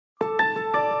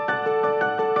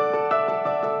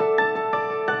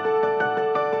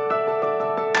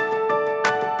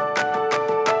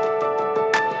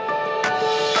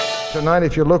tonight.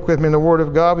 If you look with me in the Word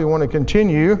of God, we want to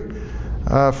continue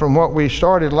from what we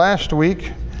started last week,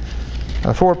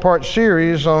 a 4-part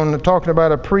series on talking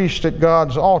about a priest at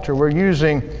God's altar. We're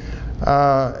using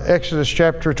Exodus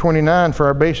chapter 29 for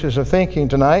our basis of thinking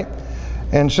tonight.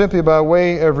 And simply by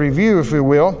way of review, if we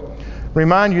will,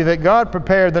 remind you that God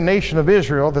prepared the nation of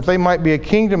Israel that they might be a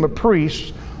kingdom of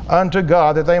priests unto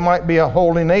God, that they might be a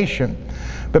holy nation.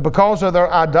 But because of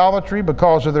their idolatry,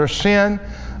 because of their sin,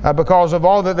 because of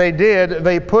all that they did,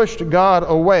 they pushed God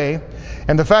away.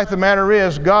 And the fact of the matter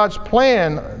is, God's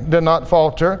plan did not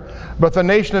falter, but the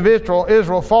nation of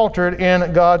Israel faltered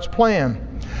in God's plan.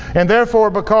 And therefore,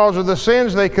 because of the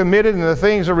sins they committed and the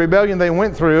things of rebellion they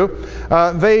went through,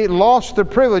 they lost the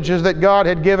privileges that God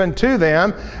had given to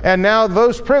them. And now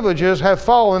those privileges have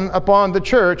fallen upon the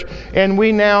church, and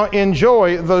we now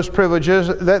enjoy those privileges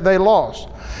that they lost.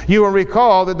 You will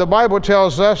recall that the Bible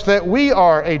tells us that we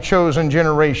are a chosen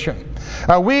generation.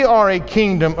 We are a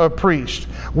kingdom of priests.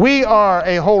 We are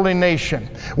a holy nation.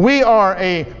 We are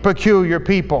a peculiar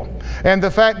people. And the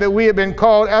fact that we have been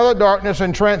called out of darkness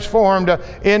and transformed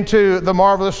into the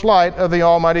marvelous light of the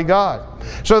Almighty God.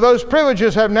 So those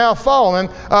privileges have now fallen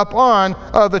upon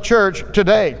the church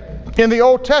today. In the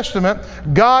Old Testament,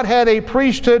 God had a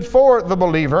priesthood for the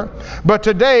believer, but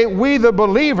today we, the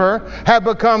believer, have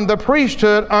become the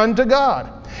priesthood unto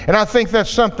God. And I think that's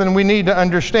something we need to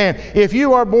understand. If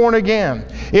you are born again,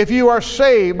 if you are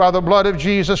saved by the blood of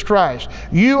Jesus Christ,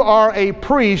 you are a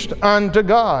priest unto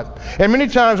God. And many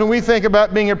times when we think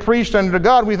about being a priest unto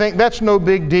God, we think that's no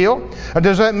big deal.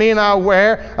 Does that mean I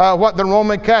wear what the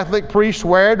Roman Catholic priests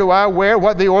wear? Do I wear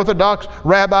what the Orthodox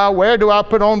rabbi wear? Do I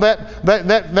put on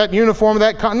that uniform?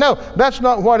 No, that's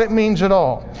not what it means at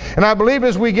all. And I believe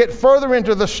as we get further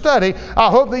into the study,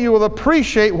 I hope that you will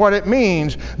appreciate what it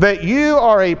means that you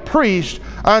are a priest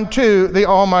unto the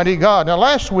Almighty God. Now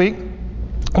last week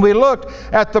we looked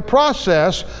at the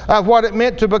process of what it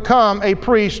meant to become a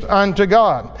priest unto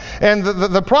God. And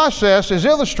the process is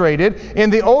illustrated in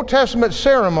the Old Testament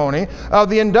ceremony of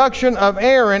the induction of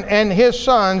Aaron and his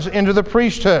sons into the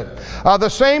priesthood. The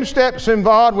same steps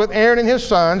involved with Aaron and his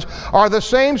sons are the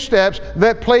same steps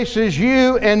that places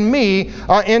you and me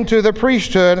into the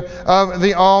priesthood of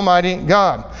the Almighty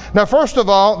God. Now, first of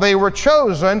all, they were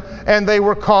chosen and they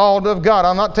were called of God.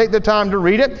 I'll not take the time to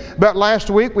read it, but last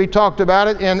week we talked about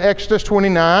it in Exodus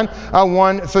 29,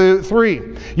 1 through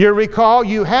 3. You recall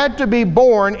you had to be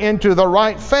born into the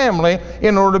right family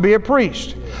in order to be a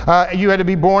priest. You had to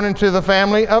be born into the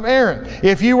family of Aaron.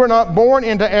 If you were not born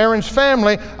into Aaron's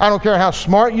family, I don't care how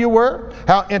smart you were,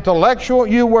 how intellectual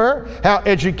you were, how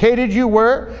educated you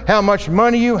were, how much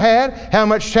money you had, how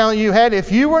much talent you had.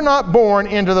 If you were not born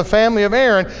into the family of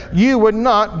Aaron, you would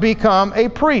not become a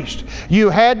priest.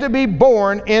 You had to be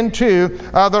born into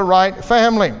the right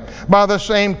family. By the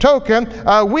same token,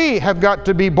 we have got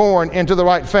to be born into the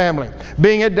right family.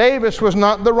 Being a Davis was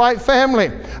not the right family.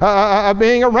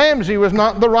 Being a Ramsey was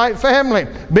not the right family.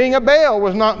 Being a Bale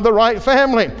was not the right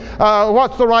family.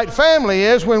 What's the right family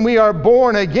is when we are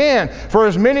born again. For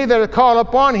as many that are called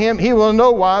upon him, he will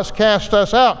no wise cast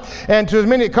us out. And to as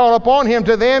many that call upon him,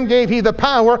 to them gave he the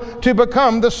power to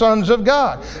become the sons of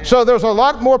God. So there's a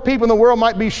lot more people in the world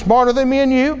might be smarter than me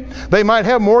and you. They might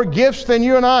have more gifts than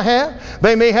you and I have.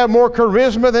 They may have more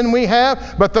charisma than we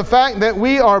have. But the fact that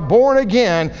we are born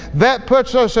again, that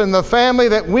puts us in the family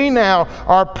that we now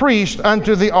are priests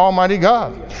unto the Almighty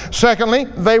God. Secondly,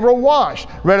 they were washed.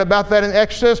 Read about that in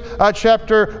Exodus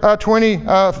chapter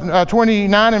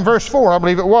 29 and verse 4, I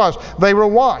believe it was. They were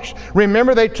washed.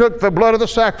 Remember, they took the blood of the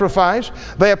sacrifice,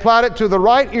 they applied it to the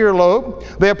right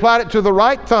earlobe, they applied it to the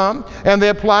right thumb, and they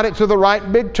applied it to the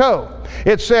right big toe.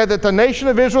 It said that the nation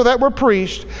of Israel that were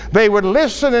priests, they would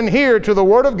listen and hear to the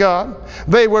Word of God,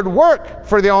 they would work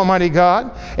for the Almighty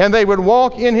God, and they would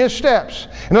walk in His steps.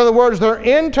 In other words, their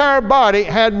entire body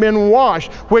had been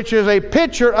washed, which is a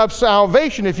picture of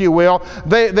salvation, if you will.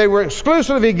 They were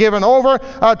exclusively given over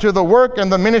to the work and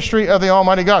the ministry of the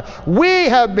Almighty God. We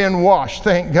have been washed,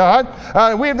 thank God.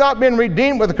 We have not been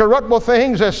redeemed with corruptible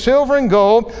things as silver and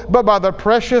gold, but by the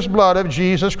precious blood of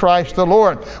Jesus Christ the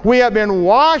Lord. We have been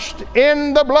washed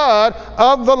in the blood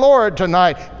of the Lord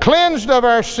tonight, cleansed of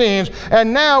our sins,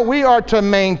 and now we are to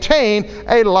maintain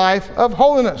a life of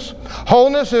holiness.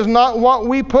 Holiness is not what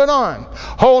we put on.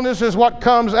 Holiness is what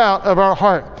comes out of our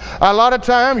heart. A lot of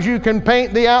times you can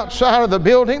paint the outside of the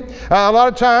building. A lot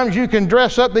of times you can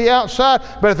dress up the outside,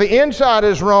 but if the inside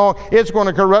is wrong, it's going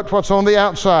to corrupt what's on the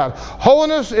outside.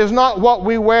 Holiness is not what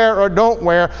we wear or don't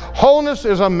wear. Holiness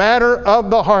is a matter of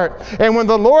the heart. And when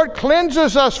the Lord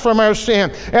cleanses us from our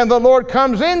sin and the Lord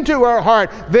comes into our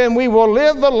heart, then we will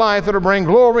live the life that will bring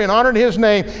glory and honor to His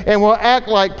name and will act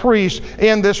like priests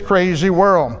in this crazy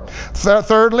world.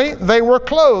 Thirdly, they were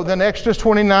clothed in Exodus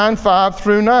 29, 5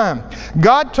 through 9.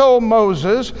 God told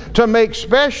Moses to make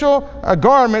special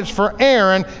garments for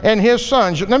Aaron and his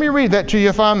sons. Let me read that to you,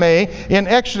 if I may, in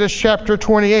Exodus chapter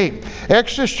 28.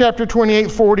 Exodus chapter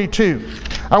 28, 42.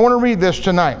 I want to read this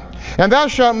tonight. And thou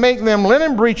shalt make them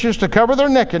linen breeches to cover their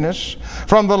nakedness,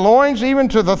 from the loins even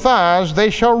to the thighs they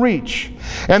shall reach.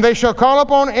 And they shall call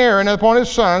upon Aaron and upon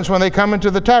his sons when they come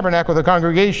into the tabernacle of the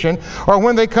congregation, or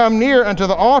when they come near unto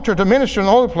the altar to minister in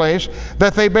the holy place,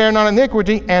 that they bear not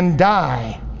iniquity and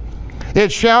die. It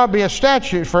shall be a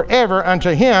statute forever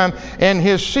unto him and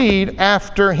his seed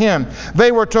after him.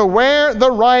 They were to wear the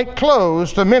right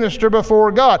clothes to minister before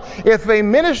God. If they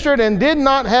ministered and did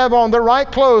not have on the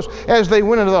right clothes as they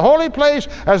went into the holy place,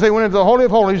 as they went into the Holy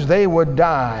of Holies, they would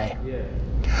die. Yeah.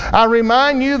 I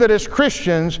remind you that as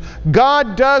Christians,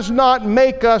 God does not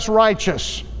make us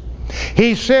righteous.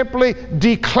 He simply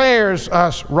declares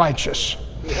us righteous.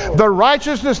 The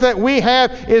righteousness that we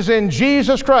have is in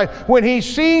Jesus Christ. When He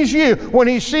sees you, when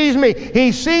He sees me,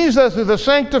 He sees us through the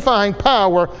sanctifying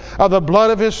power of the blood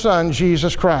of His Son,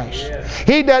 Jesus Christ. Yes.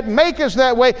 He doesn't make us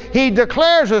that way. He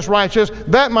declares us righteous.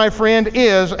 That, my friend,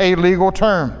 is a legal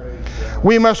term.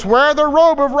 We must wear the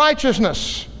robe of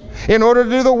righteousness in order to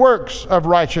do the works of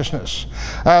righteousness.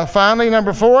 Finally,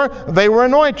 number 4, they were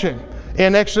anointed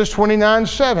in Exodus 29,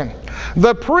 7.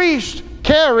 The priest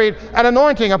carried an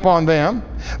anointing upon them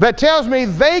that tells me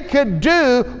they could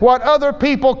do what other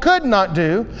people could not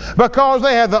do because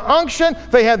they had the unction,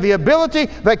 they had the ability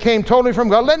that came totally from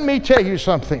God. Let me tell you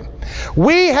something.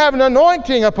 We have an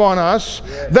anointing upon us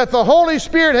that the Holy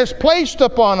Spirit has placed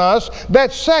upon us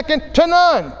that's second to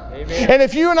none. Amen. And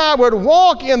if you and I would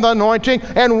walk in the anointing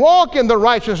and walk in the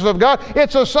righteousness of God,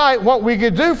 it's a sight what we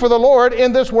could do for the Lord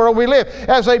in this world we live.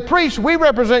 As a priest, we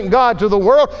represent God to the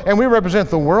world, and we represent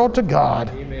the world to God.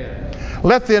 Amen.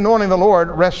 Let the anointing of the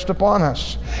Lord rest upon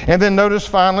us. And then notice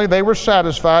finally, they were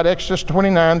satisfied, Exodus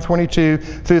 29, 22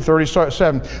 through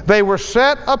 37. They were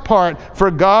set apart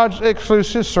for God's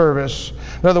exclusive service.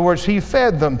 In other words, He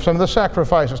fed them some of the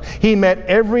sacrifices. He met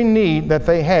every need that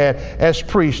they had as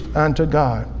priests unto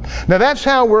God. Now that's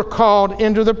how we're called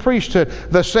into the priesthood.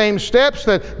 The same steps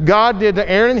that God did to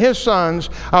Aaron and his sons.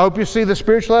 I hope you see the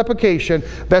spiritual application.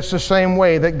 That's the same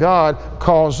way that God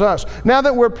calls us. Now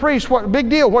that we're priests, what big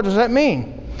deal? What does that mean?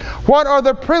 What are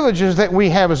the privileges that we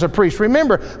have as a priest?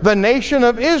 Remember, the nation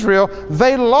of Israel,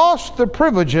 they lost the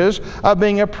privileges of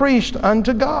being a priest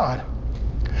unto God.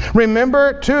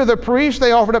 Remember, 2 of the priests,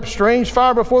 they offered up strange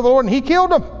fire before the Lord, and He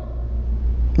killed them.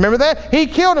 Remember that? He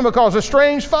killed them because of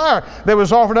strange fire that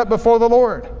was offered up before the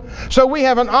Lord. So we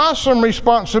have an awesome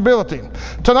responsibility.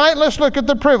 Tonight, let's look at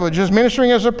the privileges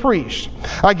ministering as a priest.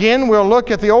 Again, we'll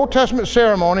look at the Old Testament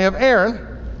ceremony of Aaron.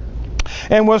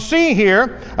 And we'll see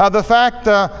here the fact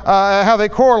how they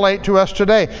correlate to us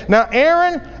today. Now,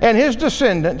 Aaron and his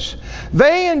descendants,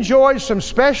 they enjoyed some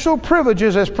special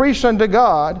privileges as priests unto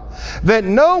God that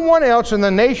no one else in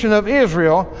the nation of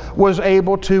Israel was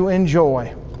able to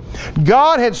enjoy.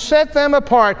 God had set them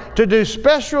apart to do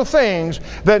special things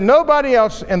that nobody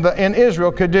else in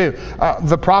Israel could do.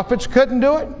 The prophets couldn't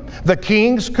do it. The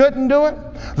kings couldn't do it.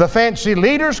 The fancy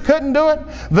leaders couldn't do it.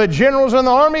 The generals in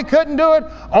the army couldn't do it.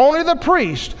 Only the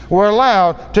priests were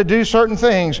allowed to do certain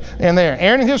things in there.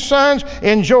 Aaron and his sons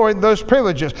enjoyed those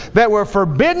privileges that were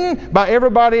forbidden by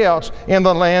everybody else in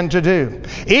the land to do.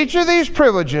 Each of these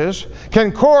privileges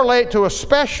can correlate to a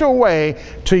special way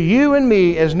to you and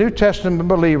me as New Testament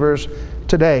believers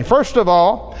today. First of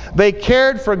all, they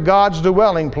cared for God's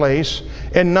dwelling place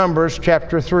in Numbers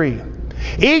chapter 3.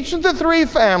 Each of the 3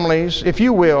 families, if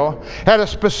you will, had a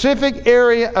specific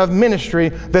area of ministry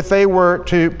that they were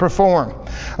to perform.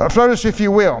 Notice, if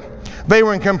you will, they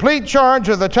were in complete charge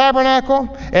of the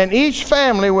tabernacle, and each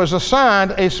family was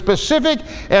assigned a specific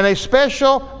and a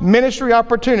special ministry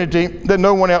opportunity that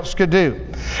no one else could do.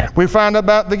 We find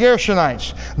about the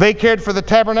Gershonites. They cared for the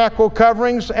tabernacle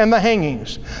coverings and the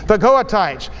hangings. The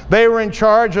Kohathites, they were in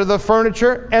charge of the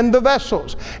furniture and the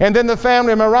vessels. And then the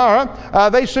family of Merari,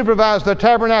 they supervised the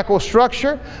tabernacle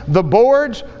structure, the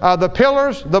boards, the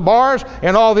pillars, the bars,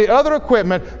 and all the other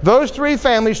equipment. Those 3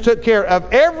 families took care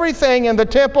of everything in the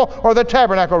temple, or the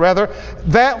tabernacle rather.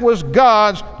 That was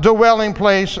God's dwelling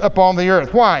place upon the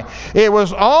earth. Why? It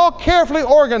was all carefully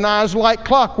organized like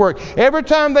clockwork. Every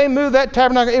time they moved that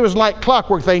tabernacle, it was like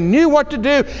clockwork. They knew what to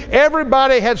do.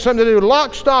 Everybody had something to do.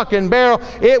 Lock, stock, and barrel.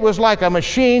 It was like a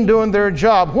machine doing their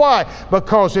job. Why?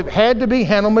 Because it had to be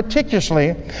handled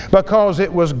meticulously, because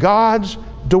it was God's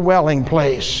dwelling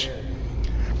place.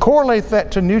 Correlate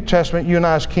that to New Testament, you and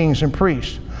I as kings and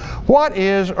priests. What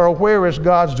is or where is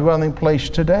God's dwelling place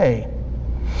today?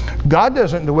 God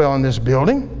doesn't dwell in this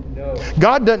building. No.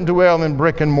 God doesn't dwell in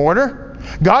brick and mortar.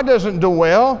 God doesn't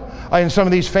dwell in some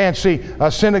of these fancy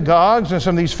synagogues and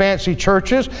some of these fancy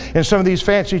churches and some of these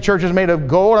fancy churches made of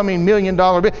gold. I mean, $1 million.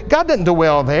 God doesn't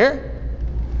dwell there.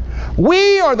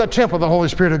 We are the temple of the Holy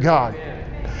Spirit of God.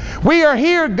 We are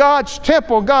here, God's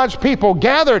temple, God's people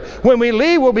gathered. When we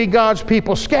leave, we'll be God's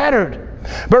people scattered.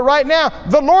 But right now,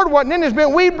 the Lord wasn't in this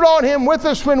building. We brought Him with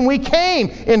us when we came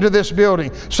into this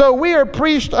building. So we are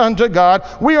priests unto God.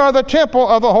 We are the temple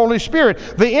of the Holy Spirit.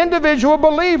 The individual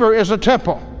believer is a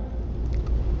temple.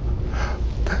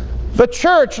 The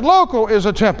church local is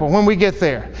a temple when we get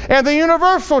there. And the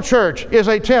universal church is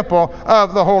a temple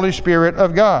of the Holy Spirit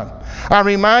of God. I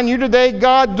remind you today,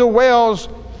 God dwells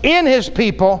in His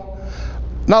people,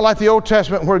 not like the Old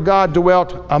Testament where God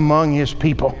dwelt among His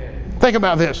people. Think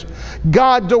about this.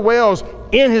 God dwells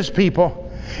in His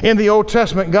people. In the Old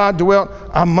Testament, God dwelt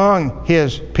among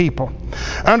His people.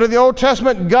 Under the Old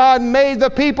Testament, God made the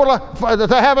people to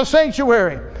have a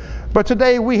sanctuary. But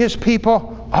today, we, His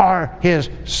people, are His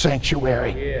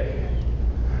sanctuary. Yeah.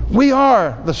 We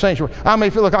are the sanctuary. I may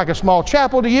feel like a small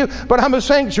chapel to you, but I'm a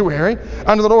sanctuary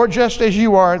under the Lord just as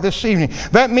you are this evening.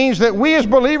 That means that we as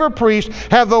believer priests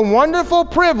have the wonderful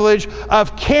privilege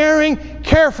of caring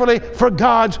carefully for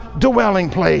God's dwelling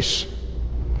place.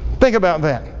 Think about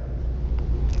that.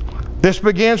 This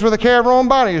begins with the care of our own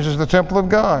bodies as the temple of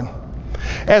God.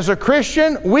 As a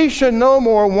Christian, we should no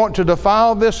more want to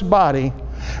defile this body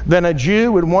than a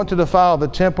Jew would want to defile the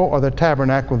temple or the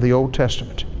tabernacle of the Old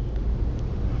Testament.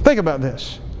 Think about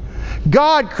this.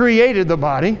 God created the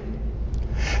body.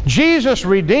 Jesus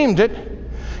redeemed it.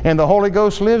 And the Holy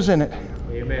Ghost lives in it.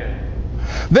 Amen.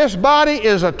 This body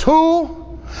is a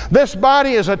tool. This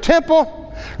body is a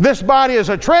temple. This body is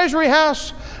a treasury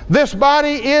house. This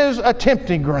body is a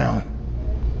tempting ground.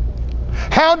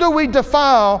 How do we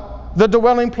defile the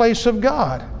dwelling place of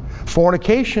God?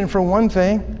 Fornication, for one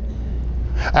thing.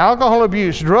 Alcohol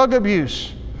abuse, drug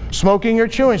abuse. Smoking or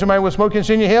chewing. Somebody with smoking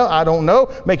send you hell? I don't know.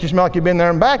 Make you smell like you've been there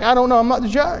and back? I don't know. I'm not the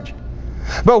judge.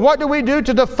 But what do we do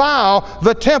to defile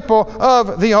the temple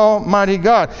of the Almighty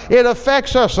God? It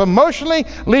affects us emotionally,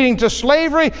 leading to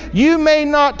slavery. You may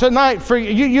not tonight,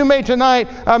 you may tonight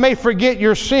may forget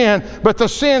your sin, but the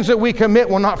sins that we commit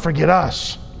will not forget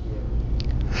us.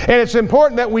 And it's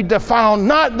important that we defile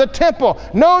not the temple.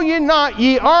 Know ye not,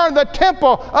 ye are the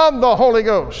temple of the Holy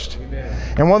Ghost. Amen.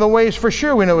 And one of the ways for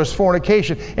sure we know is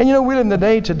fornication. And you know, we live in the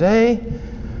day today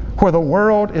where the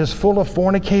world is full of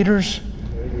fornicators.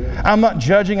 I'm not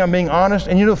judging, I'm being honest.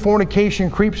 And you know,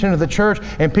 fornication creeps into the church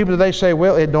and people today say,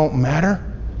 well, it don't matter.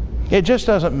 It just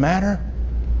doesn't matter.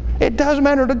 It does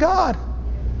matter to God.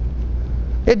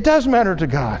 It does matter to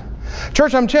God.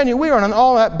 Church, I'm telling you, we are in an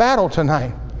all-out battle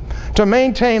tonight to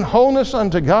maintain wholeness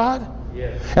unto God.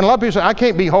 Yes. And a lot of people say, I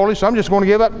can't be holy, so I'm just going to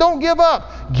give up. Don't give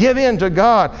up. Give in to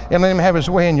God and let Him have His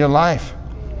way in your life.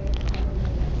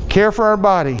 Care for our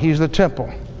body. He's the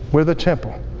temple. We're the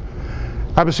temple.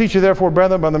 I beseech you, therefore,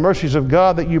 brethren, by the mercies of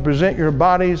God, that you present your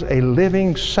bodies a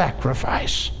living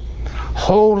sacrifice,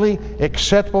 holy,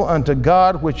 acceptable unto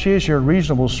God, which is your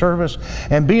reasonable service.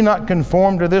 And be not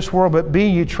conformed to this world, but be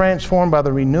ye transformed by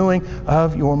the renewing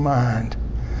of your mind.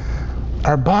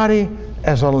 Our body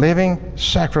as a living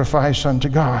sacrifice unto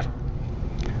God.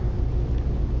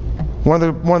 One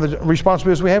of the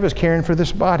responsibilities we have is caring for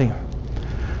this body.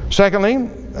 Secondly,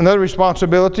 another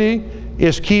responsibility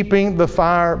is keeping the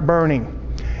fire burning.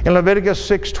 In Leviticus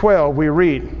 6:12 we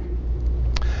read,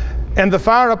 and the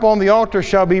fire upon the altar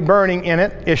shall be burning in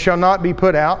it, it shall not be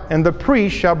put out, and the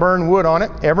priest shall burn wood on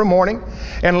it every morning,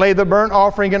 and lay the burnt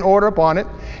offering in order upon it,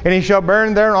 and he shall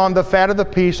burn thereon the fat of the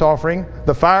peace offering.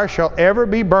 The fire shall ever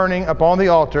be burning upon the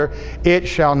altar, it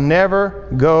shall never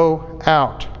go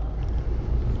out.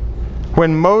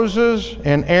 When Moses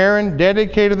and Aaron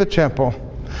dedicated the temple,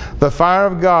 the fire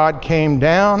of God came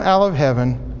down out of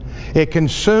heaven. It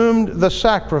consumed the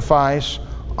sacrifice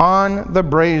on the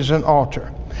brazen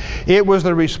altar. It was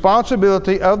the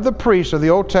responsibility of the priests of the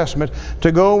Old Testament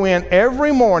to go in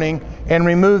every morning and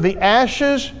remove the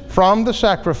ashes from the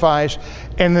sacrifice,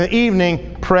 and in the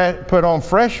evening put on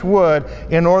fresh wood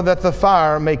in order that the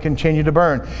fire may continue to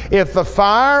burn. If the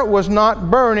fire was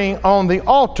not burning on the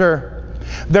altar,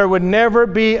 there would never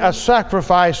be a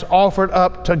sacrifice offered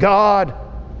up to God.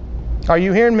 Are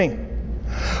you hearing me?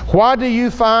 Why do you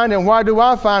find, and why do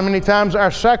I find many times,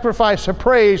 our sacrifice of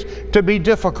praise to be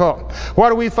difficult? Why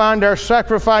do we find our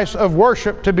sacrifice of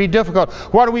worship to be difficult?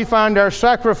 Why do we find our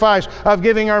sacrifice of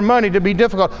giving our money to be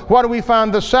difficult? Why do we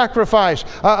find the sacrifice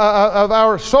of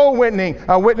our soul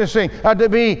witnessing to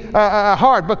be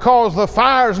hard? Because the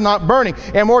fire is not burning.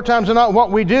 And more times than not, what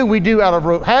we do out of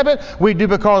rote habit. We do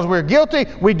because we're guilty.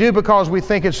 We do because we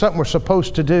think it's something we're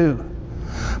supposed to do.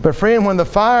 But friend, when the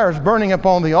fire is burning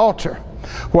upon the altar,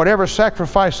 whatever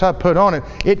sacrifice I put on it,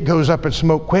 it goes up in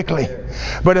smoke quickly.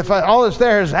 But if all that's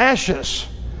there is ashes,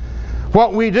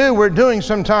 what we do, we're doing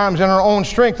sometimes in our own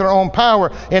strength, our own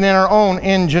power, and in our own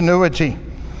ingenuity.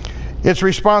 It's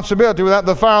responsibility. Without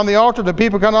the fire on the altar, the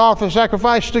people cannot offer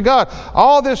sacrifice to God.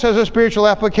 All this has a spiritual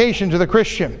application to the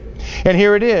Christian. And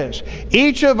here it is.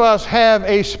 Each of us have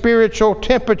a spiritual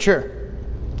temperature.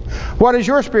 What is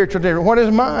your spiritual temperature? What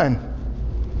is mine?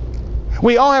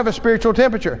 We all have a spiritual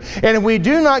temperature. And if we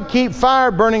do not keep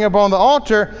fire burning upon the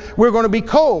altar, we're going to be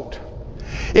cold.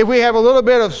 If we have a little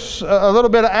bit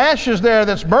of ashes there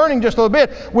that's burning just a little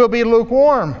bit, we'll be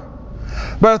lukewarm.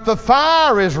 But if the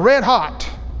fire is red hot,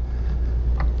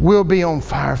 we'll be on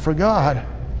fire for God.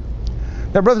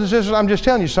 Now, brothers and sisters, I'm just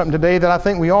telling you something today that I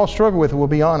think we all struggle with, we'll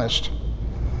be honest.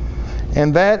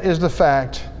 And that is the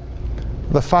fact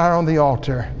the fire on the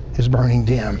altar is burning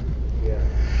dim.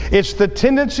 It's the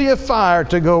tendency of fire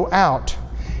to go out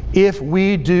if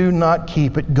we do not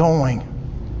keep it going.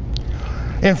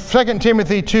 In 2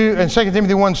 Timothy 2 and 2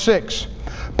 Timothy 1:6,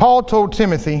 Paul told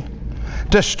Timothy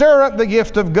to stir up the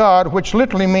gift of God, which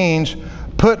literally means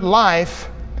put life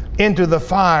into the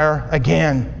fire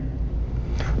again.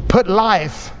 Put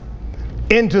life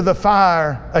into the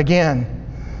fire again.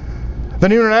 The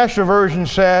New International Version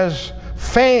says,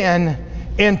 fan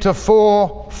into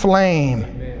full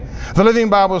flame. The Living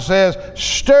Bible says,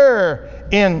 stir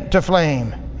into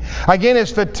flame. Again,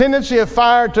 it's the tendency of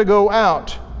fire to go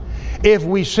out if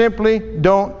we simply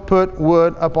don't put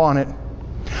wood upon it.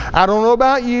 I don't know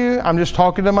about you, I'm just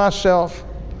talking to myself.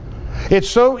 It's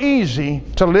so easy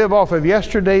to live off of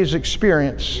yesterday's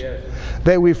experience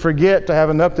that we forget to have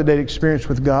an up-to-date experience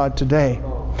with God today.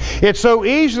 It's so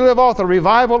easy to live off the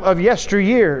revival of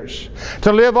yesteryears,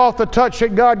 to live off the touch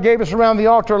that God gave us around the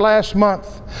altar last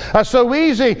month. So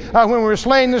easy when we were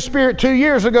slaying the Spirit 2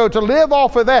 years ago to live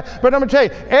off of that. But I'm going to tell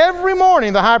you, every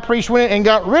morning the high priest went in and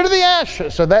got rid of the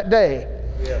ashes of that day.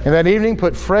 And that evening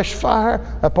put fresh fire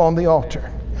upon the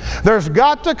altar. There's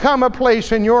got to come a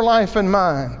place in your life and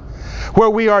mine where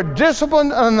we are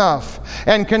disciplined enough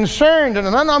and concerned, and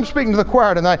I'm speaking to the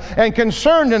choir tonight, and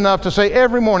concerned enough to say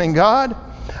every morning, God,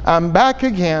 I'm back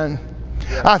again.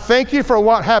 I thank you for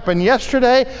what happened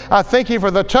yesterday. I thank you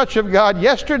for the touch of God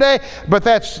yesterday. But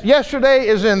that's yesterday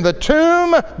is in the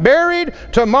tomb, buried.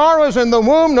 Tomorrow is in the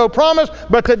womb, no promise.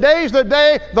 But today's the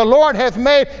day the Lord hath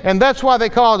made. And that's why they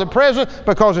call it a present,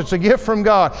 because it's a gift from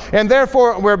God. And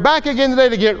therefore, we're back again today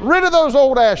to get rid of those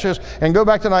old ashes and go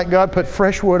back tonight. God, put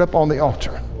fresh wood up on the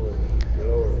altar.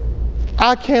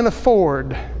 I can't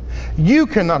afford, you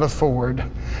cannot afford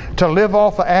to live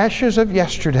off the ashes of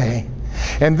yesterday.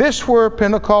 And this where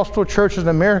Pentecostal churches in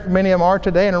America, many of them are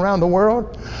today and around the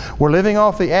world, we're living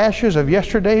off the ashes of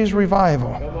yesterday's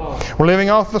revival. We're living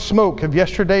off the smoke of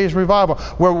yesterday's revival.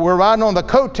 We're riding on the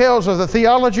coattails of the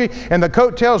theology and the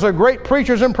coattails of great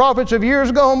preachers and prophets of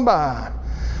years gone by.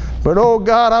 But oh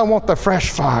God, I want the fresh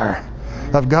fire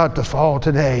of God to fall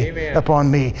today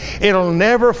upon me. It'll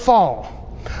never fall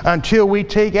until we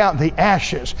take out the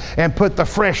ashes and put the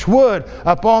fresh wood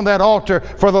upon that altar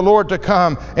for the Lord to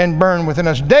come and burn within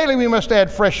us. Daily we must add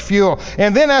fresh fuel,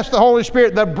 and then ask the Holy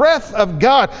Spirit, the breath of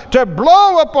God, to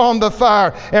blow upon the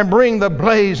fire and bring the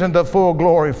blaze into full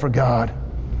glory for God.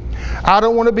 I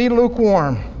don't want to be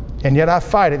lukewarm, and yet I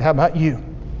fight it. How about you?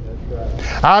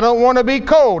 I don't want to be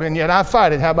cold, and yet I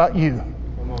fight it. How about you?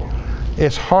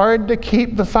 It's hard to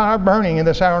keep the fire burning in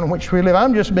this hour in which we live.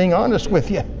 I'm just being honest with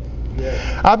you.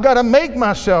 I've got to make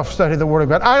myself study the Word of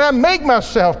God. I got to make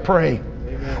myself pray.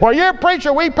 Well, you're a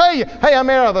preacher, we pay you. Hey, I'm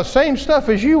out of the same stuff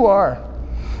as you are.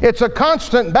 It's a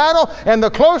constant battle, and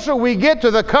the closer we get to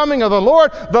the coming of the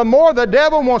Lord, the more the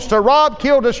devil wants to rob,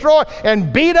 kill, destroy,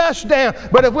 and beat us down.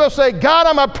 But if we'll say, God,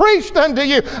 I'm a priest unto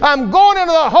you. I'm going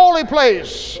into the holy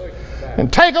place.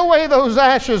 And take away those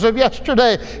ashes of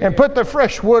yesterday and put the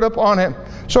fresh wood upon him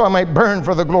so I may burn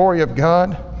for the glory of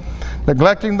God.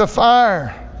 Neglecting the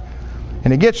fire,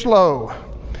 and it gets low,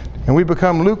 and we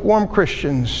become lukewarm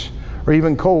Christians or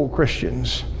even cold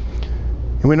Christians.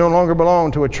 And we no longer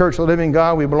belong to a church of the living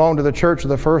God. We belong to the church of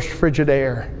the first frigid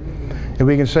air. And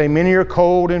we can say, many are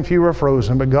cold and few are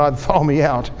frozen, but God, thaw me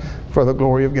out for the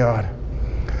glory of God.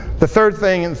 The third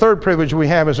thing and third privilege we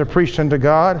have as a priest unto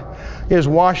God is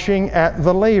washing at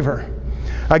the laver.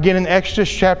 Again in Exodus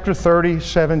chapter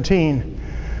 30:17.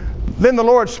 Then the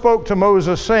Lord spoke to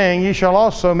Moses, saying, Ye shall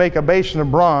also make a basin of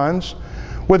bronze,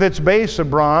 with its base of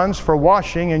bronze for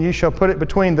washing, and you shall put it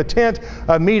between the tent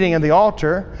of meeting and the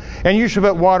altar, and you shall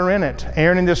put water in it.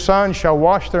 Aaron and his sons shall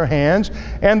wash their hands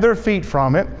and their feet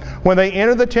from it. When they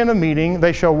enter the tent of meeting,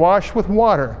 they shall wash with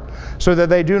water, so that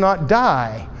they do not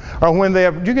die. Or when they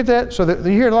have, do you get that? So that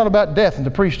you hear a lot about death in the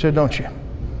priesthood, don't you?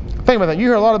 Think about that. You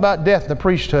hear a lot about death in the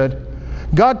priesthood.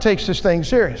 God takes this thing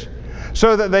serious.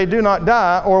 So that they do not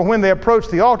die, or when they approach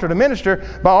the altar to minister,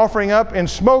 by offering up in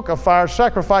smoke of fire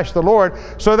sacrifice to the Lord,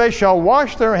 so they shall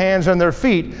wash their hands and their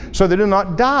feet, so they do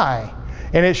not die.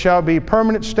 And it shall be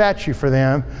permanent statute for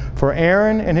them, for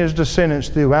Aaron and his descendants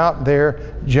throughout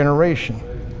their generation.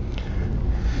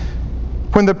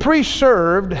 When the priests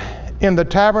served in the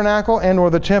tabernacle and or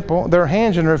the temple, their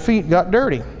hands and their feet got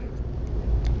dirty.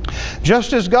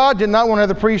 Just as God did not want to have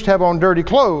the priest have on dirty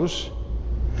clothes,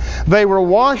 they were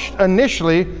washed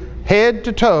initially head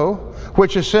to toe,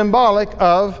 which is symbolic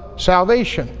of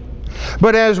salvation.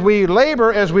 But as we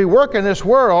labor, as we work in this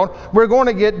world, we're going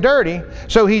to get dirty.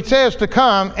 So he says to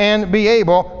come and be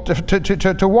able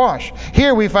to wash.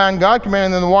 Here we find God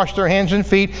commanding them to wash their hands and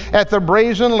feet at the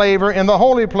brazen laver in the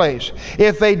holy place.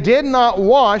 If they did not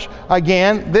wash,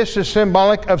 again, this is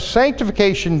symbolic of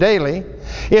sanctification daily.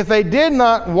 If they did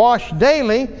not wash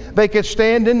daily, they could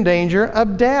stand in danger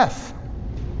of death.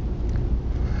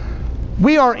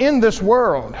 We are in this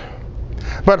world,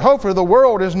 but hopefully the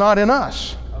world is not in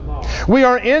us. We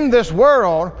are in this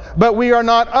world, but we are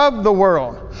not of the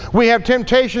world. We have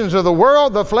temptations of the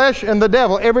world, the flesh, and the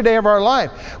devil every day of our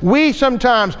life. We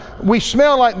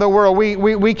smell like the world.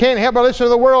 We can't help but listen to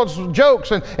the world's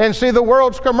jokes and see the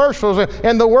world's commercials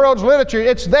and the world's literature.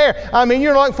 It's there. I mean,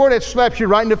 you're looking for it, it slaps you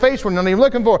right in the face when you're not even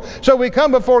looking for it. So we come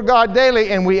before God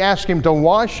daily and we ask Him to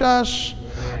wash us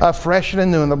afresh and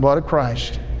anew in the blood of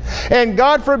Christ. And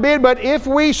God forbid, but if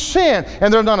we sin,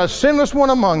 and there's not a sinless one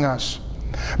among us,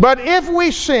 but if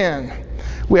we sin,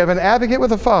 we have an advocate with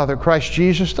the Father, Christ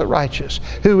Jesus the righteous,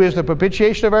 who is the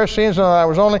propitiation of our sins, not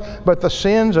ours only, but the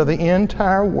sins of the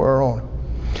entire world.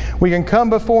 We can come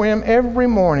before Him every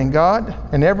morning, God,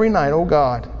 and every night, oh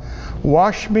God,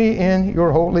 wash me in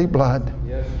your holy blood.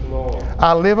 Yes, Lord.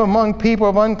 I live among people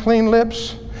of unclean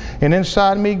lips, and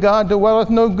inside me God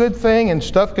dwelleth no good thing, and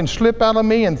stuff can slip out of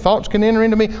me, and thoughts can enter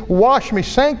into me. Wash me,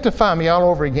 sanctify me all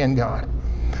over again, God.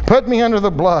 Put me under the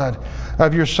blood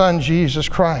of your Son, Jesus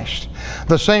Christ.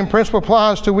 The same principle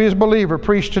applies to we as believer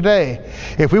priests today.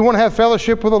 If we want to have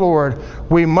fellowship with the Lord,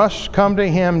 we must come to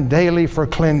Him daily for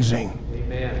cleansing.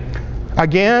 Amen.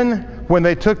 Again, when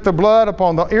they took the blood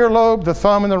upon the earlobe, the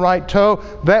thumb, and the right toe,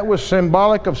 that was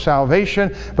symbolic of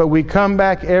salvation, but we come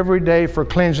back every day for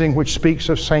cleansing, which speaks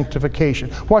of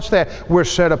sanctification. What's that? We're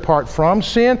set apart from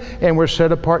sin, and we're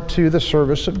set apart to the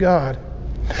service of God.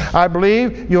 I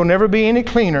believe you'll never be any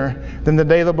cleaner than the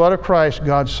day the blood of Christ,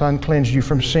 God's Son, cleansed you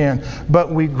from sin.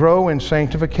 But we grow in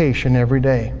sanctification every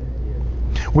day.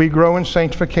 We grow in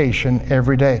sanctification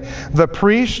every day. The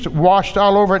priest washed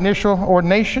all over initial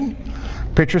ordination,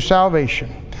 picture salvation.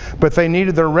 But they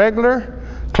needed the regular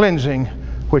cleansing,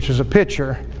 which is a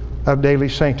picture of daily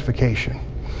sanctification.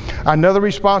 Another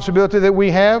responsibility that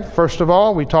we have, first of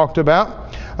all, we talked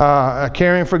about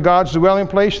caring for God's dwelling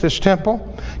place, this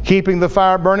temple, keeping the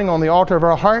fire burning on the altar of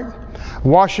our heart,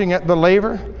 washing at the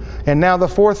laver, and now the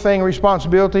fourth thing,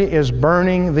 responsibility, is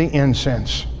burning the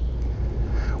incense.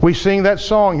 We sing that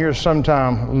song here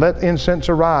sometime, let incense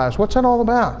arise. What's that all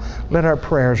about? Let our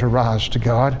prayers arise to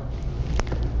God.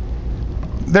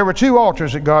 There were two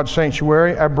altars at God's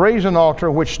sanctuary, a brazen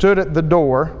altar which stood at the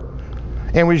door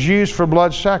and was used for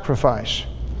blood sacrifice.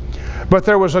 But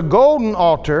there was a golden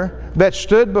altar that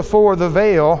stood before the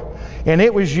veil, and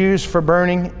it was used for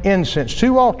burning incense.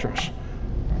 Two altars.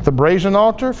 The brazen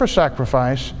altar for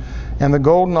sacrifice, and the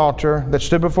golden altar that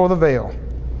stood before the veil.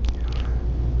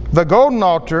 The golden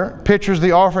altar pictures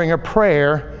the offering of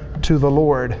prayer to the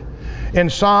Lord. In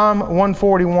Psalm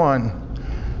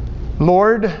 141,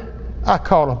 Lord, I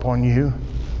call upon you.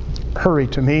 Hurry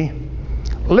to me.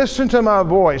 Listen to my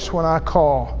voice when I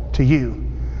call to you.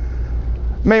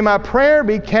 May my prayer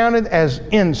be counted as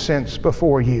incense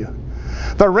before you,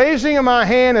 the raising of my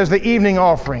hand as the evening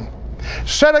offering.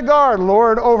 Set a guard,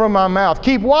 Lord, over my mouth.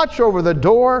 Keep watch over the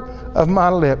door of my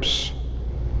lips.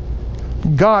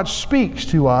 God speaks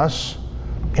to us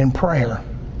in prayer.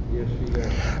 Yes, He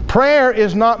does. Prayer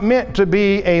is not meant to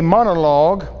be a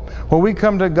monologue where we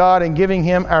come to God and giving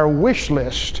Him our wish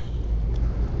list.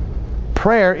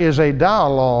 Prayer is a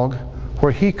dialogue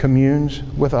where He communes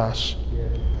with us.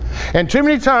 Yes. And too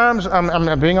many times,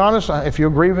 I'm being honest, if you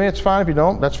agree with me, it's fine. If you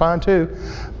don't, that's fine too.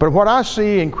 But what I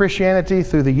see in Christianity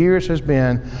through the years has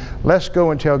been, let's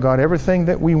go and tell God everything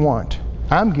that we want.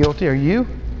 I'm guilty, are you?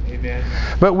 Amen.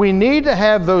 But we need to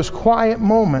have those quiet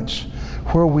moments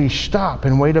where we stop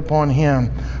and wait upon Him,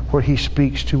 where He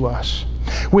speaks to us.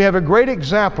 We have a great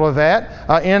example of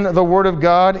that in the Word of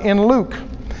God in Luke.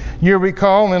 You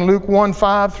recall in Luke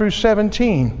 1:5 through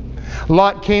 17.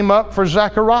 Lot came up for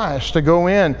Zacharias to go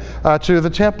in to the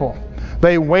temple.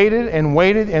 They waited and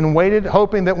waited and waited,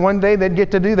 hoping that one day they'd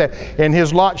get to do that. And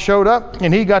his Lot showed up,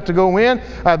 and he got to go in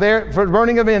there for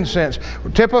burning of incense,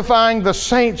 typifying the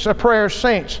saints, a prayer of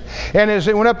saints. And as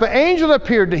it went up, the angel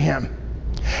appeared to him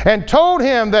and told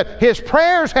him that his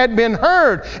prayers had been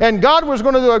heard, and God was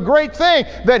going to do a great thing,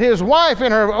 that his wife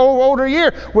in her older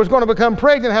year was going to become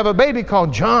pregnant and have a baby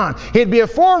called John. He'd be a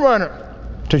forerunner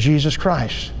to Jesus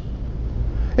Christ.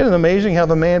 Isn't it amazing how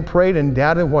the man prayed and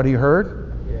doubted what he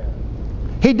heard? Yeah.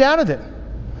 He doubted it.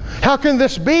 How can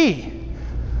this be?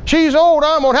 She's old,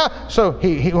 I'm old. So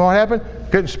what happened?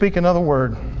 Couldn't speak another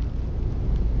word.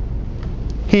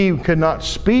 He could not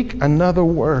speak another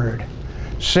word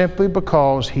simply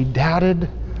because he doubted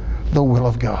the will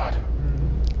of God.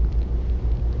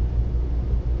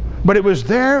 But it was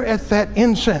there at that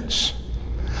incense,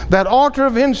 that altar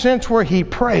of incense where he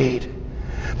prayed,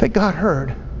 that God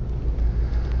heard.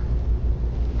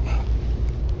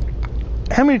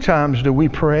 How many times do we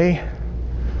pray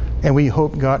and we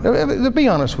hope God, be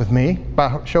honest with me,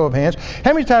 by show of hands,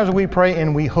 how many times do we pray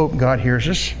and we hope God hears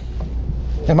us?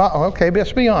 Okay,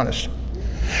 let's be honest.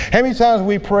 How many times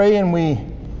we pray and we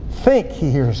think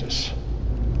He hears us?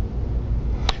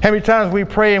 How many times we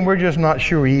pray and we're just not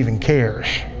sure He even cares?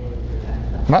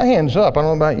 My hand's up, I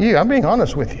don't know about you, I'm being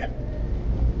honest with you.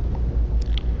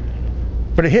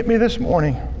 But it hit me this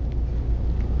morning.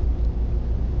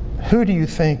 Who do you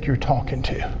think you're talking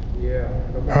to?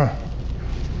 Yeah.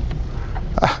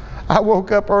 I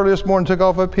woke up early this morning, took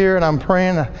off up here, and I'm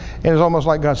praying, and it's almost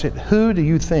like God said, who do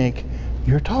you think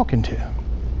you're talking to?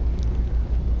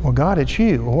 Well, God, it's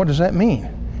you. Well, what does that mean?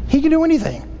 He can do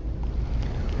anything.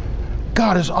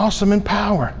 God is awesome in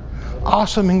power,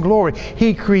 awesome in glory.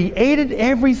 He created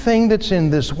everything that's in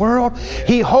this world.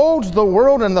 He holds the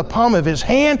world in the palm of His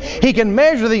hand. He can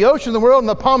measure the ocean of the world in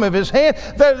the palm of His hand.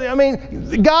 I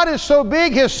mean, God is so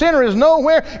big, His center is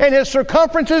nowhere, and His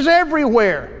circumference is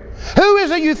everywhere. Who is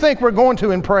it you think we're going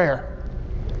to in prayer?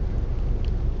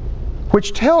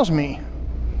 Which tells me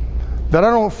that I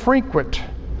don't frequent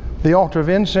the altar of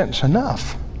incense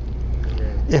enough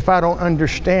if I don't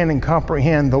understand and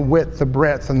comprehend the width, the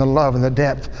breadth, and the love and the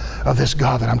depth of this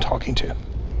God that I'm talking to.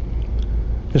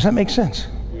 Does that make sense?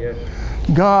 Yes.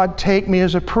 God, take me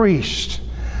as a priest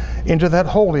into that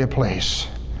holy place,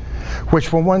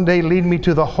 which will one day lead me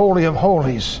to the Holy of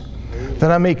Holies,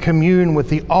 that I may commune with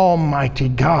the Almighty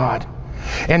God.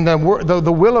 And the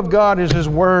will of God is His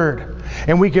Word.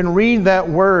 And we can read that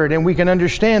Word and we can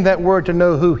understand that Word to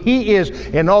know who He is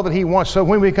and all that He wants. So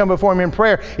when we come before Him in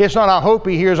prayer, it's not I hope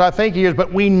He hears, I think He hears,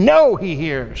 but we know He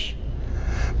hears.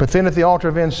 But then at the altar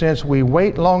of incense, we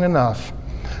wait long enough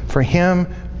for Him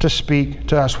to speak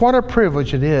to us. What a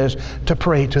privilege it is to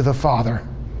pray to the Father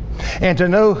and to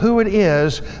know who it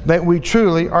is that we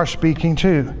truly are speaking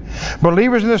to.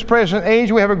 Believers in this present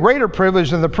age, we have a greater privilege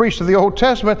than the priests of the Old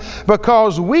Testament,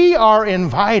 because we are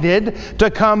invited to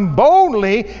come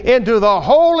boldly into the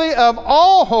Holy of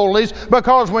all holies,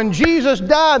 because when Jesus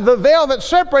died, the veil that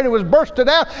separated was bursted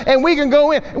out, and we can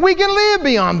go in. We can live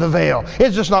beyond the veil.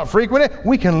 It's just not frequented.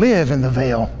 We can live in the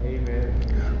veil. Amen.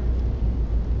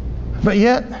 But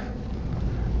yet,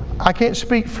 I can't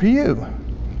speak for you,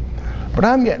 but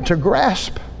I'm yet to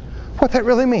grasp what that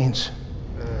really means.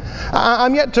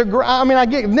 I'm yet to,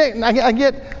 I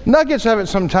get nuggets of it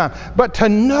sometime, but to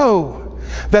know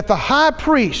that the high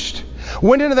priest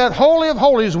went into that Holy of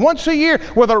Holies once a year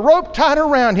with a rope tied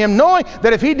around him, knowing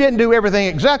that if he didn't do everything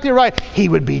exactly right, he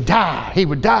would die. He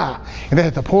would die. And they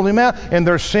had to pull him out, and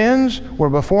their sins were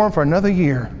before him for another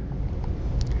year.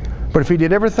 But if he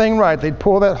did everything right, they'd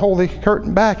pull that holy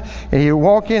curtain back, and he'd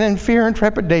walk in fear and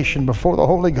trepidation before the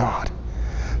holy God.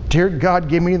 Dear God,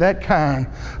 give me that kind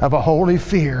of a holy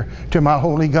fear to my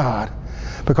holy God.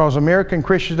 Because American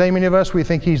Christians, many of us, we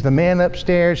think He's the man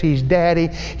upstairs, He's Daddy,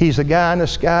 He's the guy in the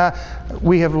sky.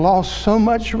 We have lost so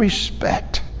much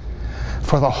respect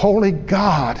for the holy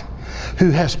God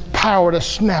who has power to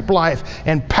snap life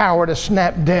and power to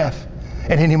snap death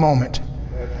at any moment.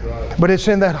 But it's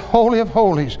in that Holy of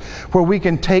Holies where we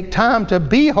can take time to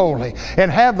be holy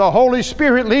and have the Holy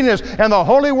Spirit leading us and the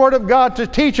Holy Word of God to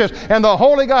teach us and the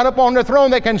Holy God up on the throne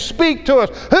that can speak to us.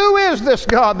 Who is this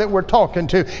God that we're talking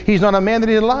to? He's not a man that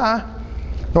he'd lie,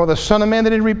 nor the Son of Man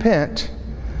that he'd repent.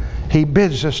 He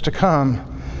bids us to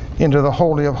come into the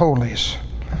Holy of Holies,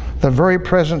 the very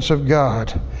presence of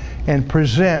God, and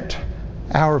present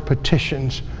our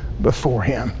petitions before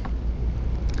Him.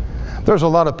 There's a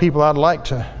lot of people I'd like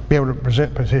to be able to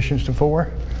present petitions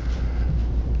before.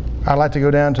 I'd like to go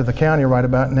down to the county right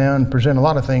about now and present a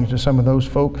lot of things to some of those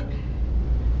folk.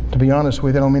 To be honest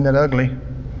with you, I don't mean that ugly.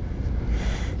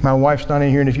 My wife's not in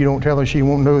here, and if you don't tell her, she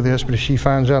won't know this, but if she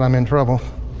finds out, I'm in trouble.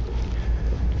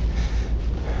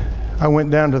 I went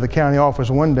down to the county office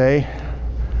one day,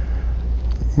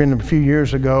 been a few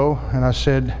years ago, and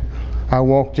I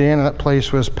walked in, and that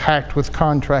place was packed with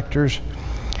contractors.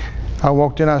 I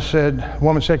walked in, the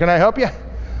woman said, "Can I help you?"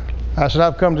 I said,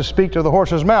 "I've come to speak to the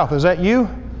horse's mouth." "Is that you?"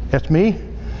 "That's me."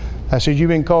 I said, "You've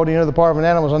been called into the part of an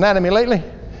animal's anatomy lately?"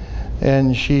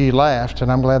 And she laughed,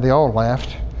 and I'm glad they all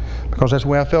laughed, because that's the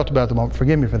way I felt about it at the moment.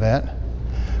 Forgive me for that.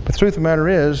 But the truth of the matter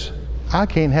is, I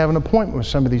can't have an appointment with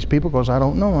some of these people because I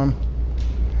don't know them.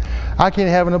 I can't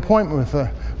have an appointment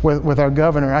with our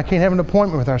governor. I can't have an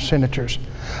appointment with our senators.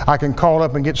 I can call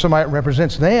up and get somebody that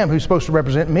represents them who's supposed to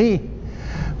represent me.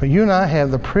 But you and I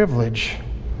have the privilege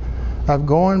of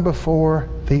going before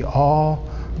the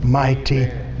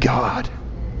Almighty God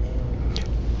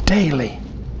daily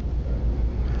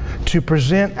to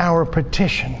present our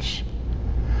petitions.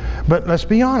 But let's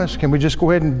be honest, can we just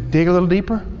go ahead and dig a little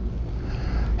deeper?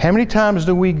 How many times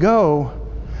do we go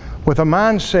with a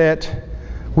mindset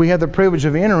we have the privilege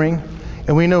of entering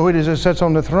and we know who it is that sits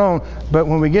on the throne, but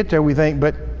when we get there we think,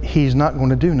 but He's not going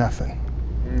to do nothing.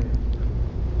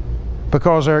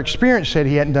 Because our experience said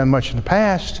He hadn't done much in the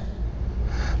past.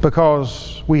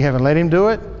 Because we haven't let Him do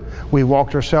it. We've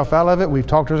walked ourselves out of it. We've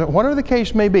talked to ourselves. Whatever the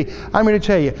case may be, I'm going to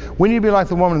tell you, we need to be like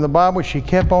the woman in the Bible. She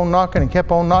kept on knocking and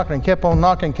kept on knocking and kept on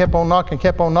knocking and kept on knocking and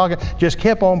kept on knocking. Just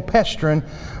kept on pestering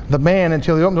the man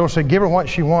until he opened the door and said, "Give her what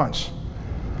she wants."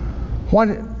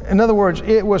 In other words,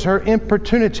 it was her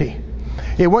importunity.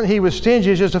 It wasn't he was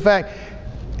stingy. It's just the fact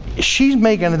she's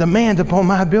making a demand upon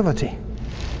my ability.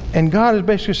 And God is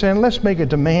basically saying, let's make a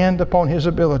demand upon His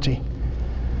ability.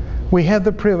 We have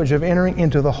the privilege of entering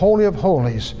into the Holy of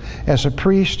Holies as a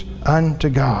priest unto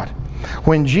God.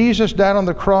 When Jesus died on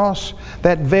the cross,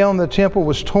 that veil in the temple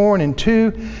was torn in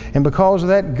two, and because of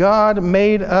that, God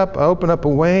opened up a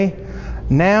way,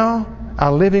 now a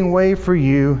living way for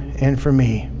you and for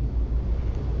me.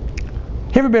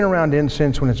 You ever been around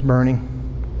incense when it's burning?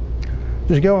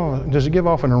 Does it give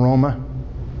off an aroma?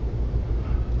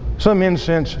 Some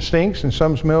incense stinks and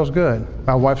some smells good.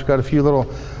 My wife's got a few little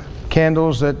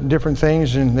candles that different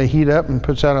things, and they heat up and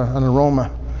puts out an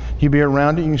aroma. You be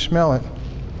around it, you can smell it.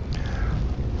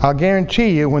 I'll guarantee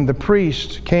you, when the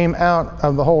priest came out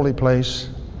of the holy place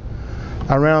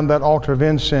around that altar of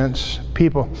incense,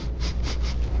 people,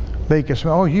 they could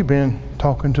smell, "Oh, you've been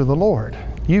talking to the Lord.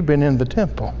 You've been in the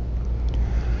temple."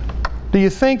 Do you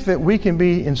think that we can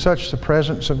be in such the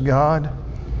presence of God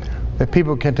that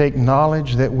people can take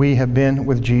knowledge that we have been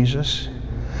with Jesus?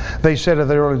 They said of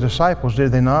the early disciples,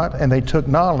 did they not? And they took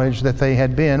knowledge that they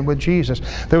had been with Jesus.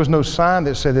 There was no sign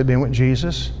that said they'd been with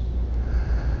Jesus.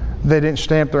 They didn't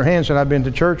stamp their hands and I've been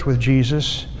to church with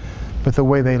Jesus. But the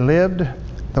way they lived,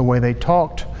 the way they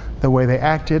talked, the way they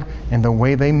acted, and the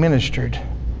way they ministered,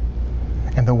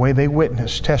 and the way they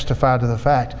witnessed testified to the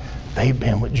fact they've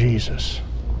been with Jesus.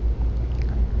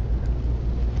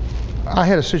 I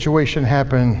had a situation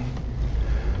happen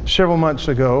several months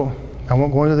ago. I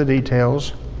won't go into the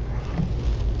details,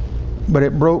 but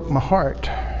it broke my heart.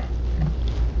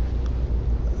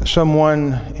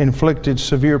 Someone inflicted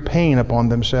severe pain upon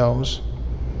themselves.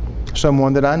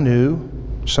 Someone that I knew,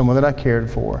 someone that I cared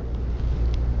for.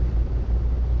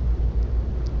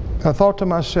 I thought to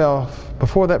myself,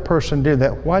 before that person did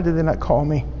that, why did they not call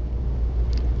me?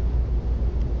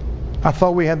 I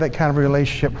thought we had that kind of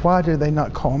relationship. Why did they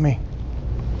not call me?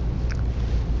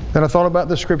 Then I thought about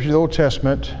the scripture of the Old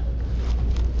Testament.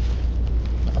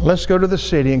 Let's go to the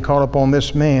city and call upon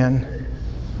this man.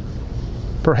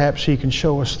 Perhaps he can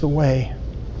show us the way.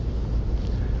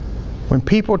 When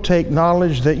people take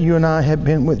knowledge that you and I have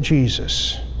been with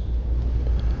Jesus,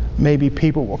 maybe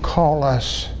people will call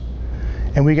us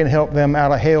and we can help them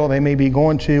out of hell they may be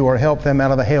going to, or help them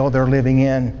out of the hell they're living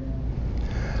in.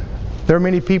 There are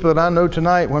many people that I know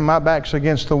tonight, when my back's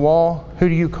against the wall, who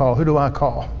do you call? Who do I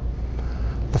call?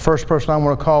 The first person I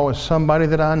want to call is somebody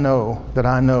that I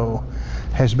know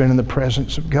has been in the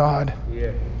presence of God.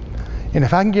 Yeah. And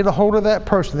if I can get a hold of that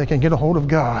person, they can get a hold of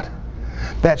God.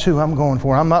 That's who I'm going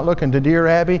for. I'm not looking to Dear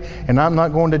Abby, and I'm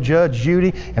not going to Judge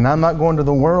Judy, and I'm not going to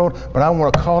the world, but I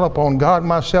want to call upon God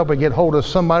myself and get hold of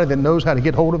somebody that knows how to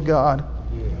get hold of God.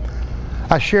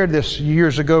 I shared this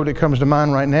years ago that comes to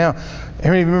mind right now. How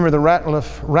many of you remember the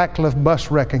Ratcliffe bus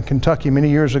wreck in Kentucky many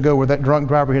years ago where that drunk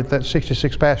driver hit that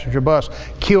 66-passenger bus,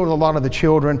 killed a lot of the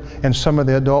children and some of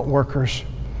the adult workers?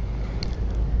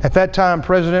 At that time,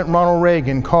 President Ronald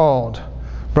Reagan called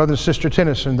Brother and Sister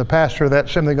Tennyson, the pastor of that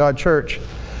Assembly of God church,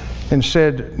 and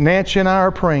said, Nancy and I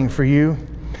are praying for you.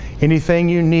 Anything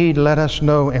you need, let us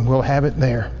know, and we'll have it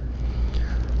there.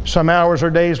 Some hours or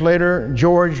days later,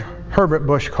 George Herbert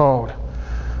Bush called.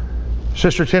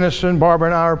 Sister Tennyson, Barbara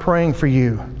and I are praying for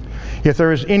you. If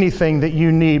there is anything that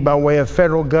you need by way of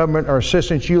federal government or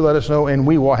assistance, you let us know, and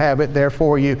we will have it there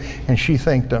for you. And she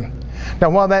thanked them. Now,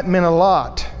 while that meant a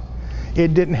lot,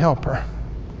 it didn't help her.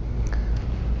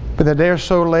 But the there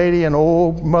so lady, an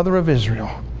old mother of Israel,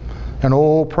 an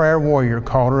old prayer warrior,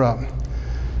 called her up.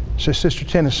 Said, Sister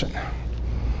Tennyson,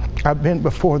 I've been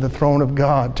before the throne of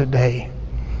God today,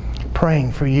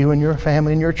 praying for you and your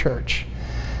family and your church.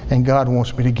 And God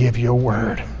wants me to give you a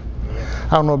word.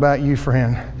 I don't know about you,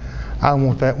 friend. I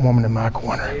want that woman in my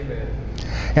corner. Amen.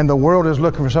 And the world is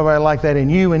looking for somebody like that in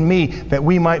you and me, that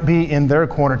we might be in their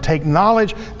corner. Take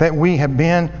knowledge that we have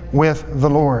been with the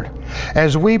Lord.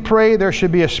 As we pray, there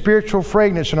should be a spiritual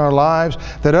fragrance in our lives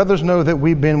that others know that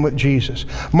we've been with Jesus.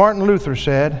 Martin Luther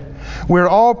said, we're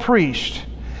all priests,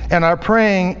 and our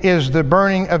praying is the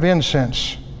burning of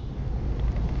incense.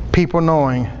 People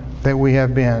knowing that we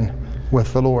have been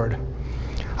with the Lord.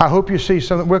 I hope you see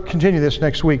something. We'll continue this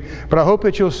next week, but I hope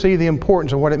that you'll see the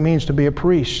importance of what it means to be a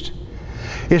priest.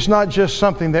 It's not just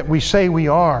something that we say we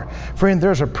are. Friend,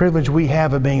 there's a privilege we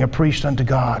have of being a priest unto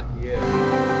God. Yeah.